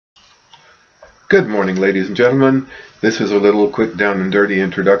Good morning, ladies and gentlemen. This is a little quick down and dirty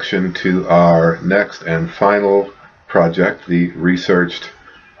introduction to our next and final project, the researched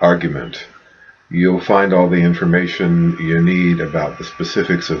argument. You'll find all the information you need about the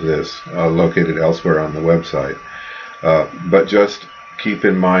specifics of this located elsewhere on the website. But just keep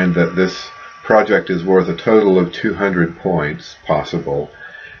in mind that this project is worth a total of 200 points possible,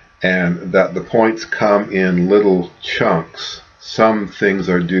 and that the points come in little chunks. Some things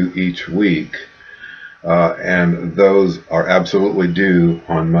are due each week. And those are absolutely due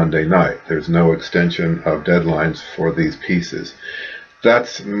on Monday night. There's no extension of deadlines for these pieces.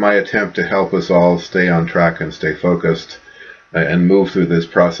 That's my attempt to help us all stay on track and stay focused and move through this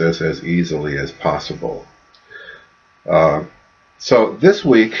process as easily as possible. So this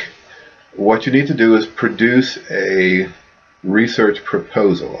week, what you need to do is produce a research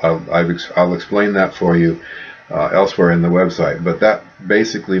proposal. I'll explain that for you elsewhere in the website, but that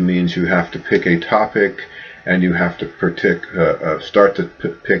basically means you have to pick a topic and you have to start to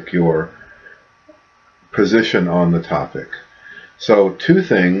pick your position on the topic. So two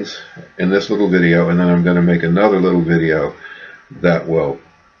things in this little video, and then I'm going to make another little video that will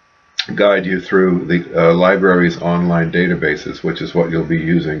guide you through the library's online databases, which is what you'll be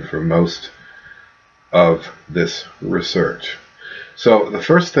using for most of this research. So the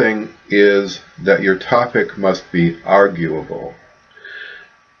first thing is that your topic must be arguable.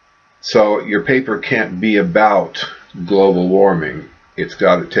 So your paper can't be about global warming. It's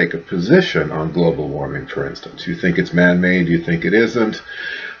got to take a position on global warming, for instance. You think it's man-made, you think it isn't.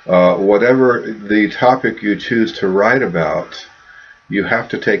 Whatever the topic you choose to write about, you have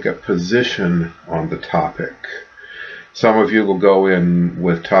to take a position on the topic. Some of you will go in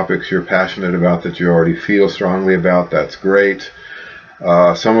with topics you're passionate about that you already feel strongly about. That's great.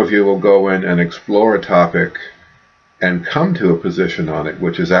 Some of you will go in and explore a topic and come to a position on it,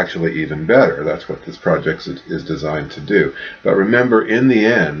 which is actually even better. That's what this project is designed to do. But remember, in the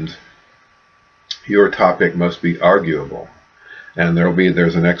end, your topic must be arguable. And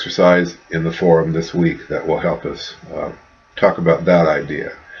there's an exercise in the forum this week that will help us talk about that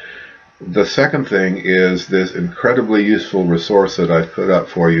idea. The second thing is this incredibly useful resource that I've put up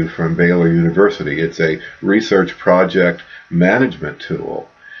for you from Baylor University. It's a research project management tool,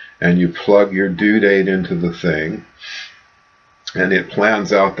 and you plug your due date into the thing, and it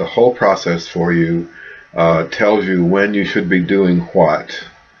plans out the whole process for you, tells you when you should be doing what,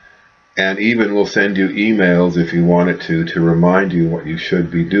 and even will send you emails if you want it to remind you what you should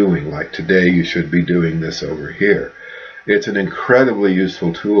be doing, like today you should be doing this over here. It's an incredibly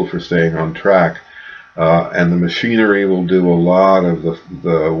useful tool for staying on track, and the machinery will do a lot of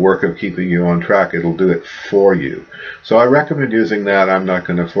the work of keeping you on track. It'll do it for you. So I recommend using that. I'm not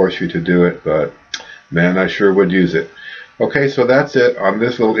going to force you to do it, but man, I sure would use it. Okay, so that's it on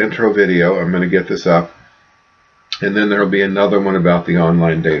this little intro video. I'm going to get this up, and then there will be another one about the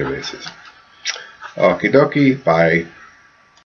online databases. Okie dokie, bye.